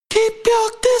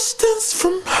distance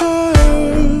from her.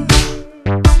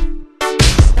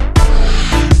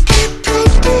 Keep your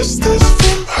distance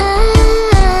from her.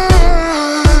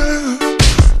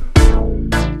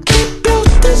 Keep your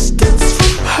distance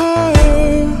from her.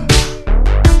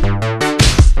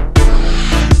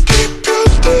 Keep your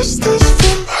distance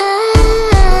from her.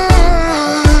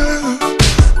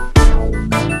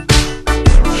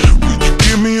 Would you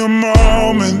give me a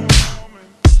moment?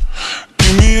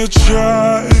 Give me a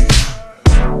try.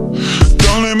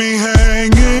 Don't let me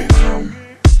hang it.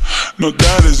 No,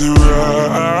 that isn't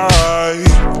right.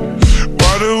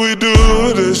 Why do we do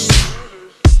this?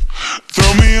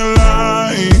 Throw me a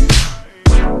line.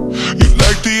 You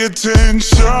like the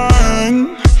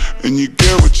attention, and you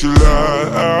get what you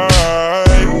like.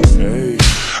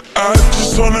 I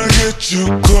just wanna get you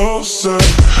closer.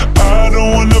 I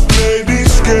don't wanna play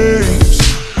these games.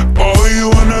 All you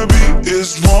wanna be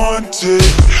is wanted.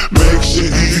 Makes your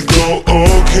ego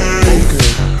okay.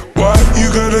 Why you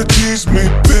gotta tease me,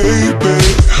 baby?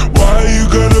 Why you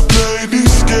gotta play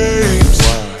these games?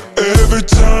 Every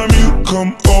time you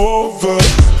come over,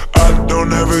 I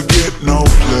don't ever get no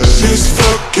play. She's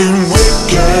fucking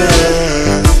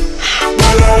wicked,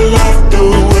 but I love the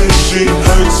way she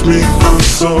hurts me. I'm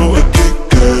so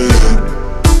addicted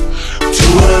to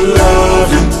her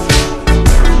loving.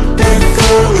 That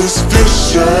girl is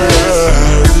vicious.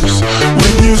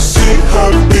 When you see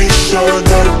her, be sure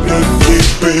that you're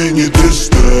keeping your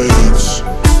distance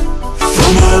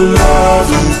from her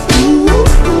loving.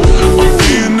 I'm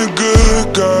being a good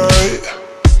guy,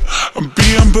 I'm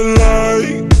being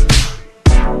polite.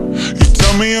 You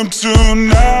tell me I'm too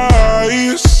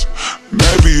nice,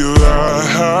 maybe you're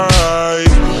right,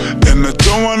 and I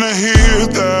don't wanna hear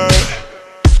that.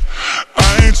 I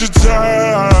ain't your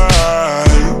type.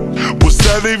 What's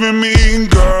that even mean,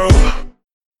 girl?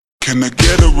 Can I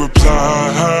get a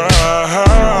reply?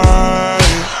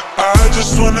 I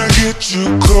just wanna get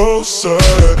you closer.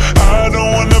 I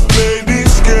don't wanna play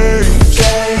these games.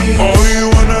 All you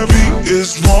wanna be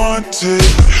is wanted.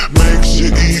 Makes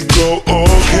your ego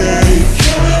okay.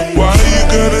 Why you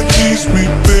gotta tease me,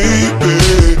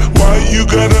 baby? Why you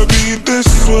gotta be this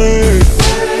way?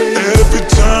 Every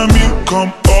time you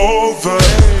come over,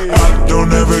 I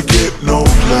don't ever get no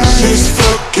play. She's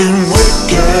fucking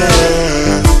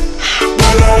wicked,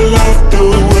 but I love the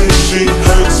way she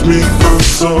hurts me. I'm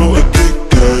so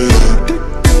addicted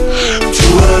to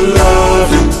her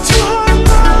loving.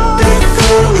 That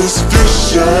girl is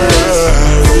vicious.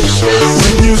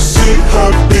 When you see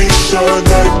her, be sure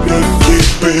that you're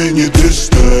keeping your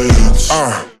distance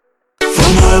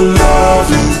from her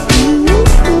loving.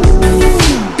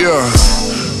 Yeah,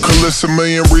 could list a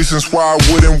million reasons why I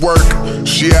wouldn't work.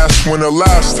 She asked when the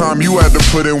last time you had to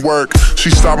put in work. She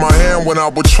stopped my hand when I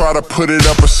would try to put it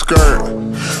up a skirt.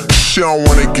 She don't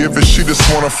wanna give it, she just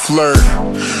wanna flirt.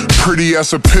 Pretty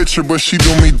as a picture, but she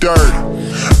do me dirt.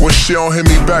 When she don't hit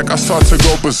me back, I start to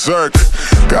go berserk.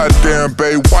 Goddamn,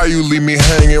 babe, why you leave me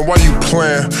hanging? Why you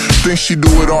playing? Think she do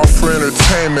it all for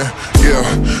entertainment? Yeah,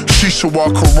 she should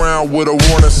walk around with a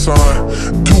warning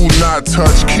sign. Do not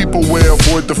touch, keep away,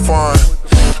 avoid the fine.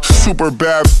 Super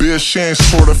bad bitch, she ain't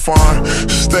sorta fine.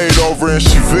 Stayed over and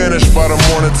she vanished by the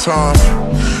morning time.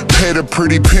 Paid a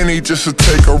pretty penny just to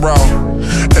take her out,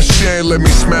 and she ain't let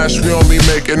me smash, we only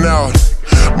making out.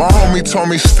 My homie told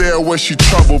me stay away, she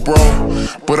trouble, bro.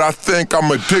 But I think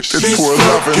I'm addicted to her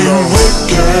loving, though.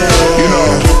 Wicked, you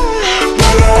know.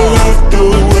 but I love the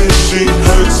way she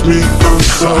hurts me. I'm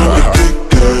so addicted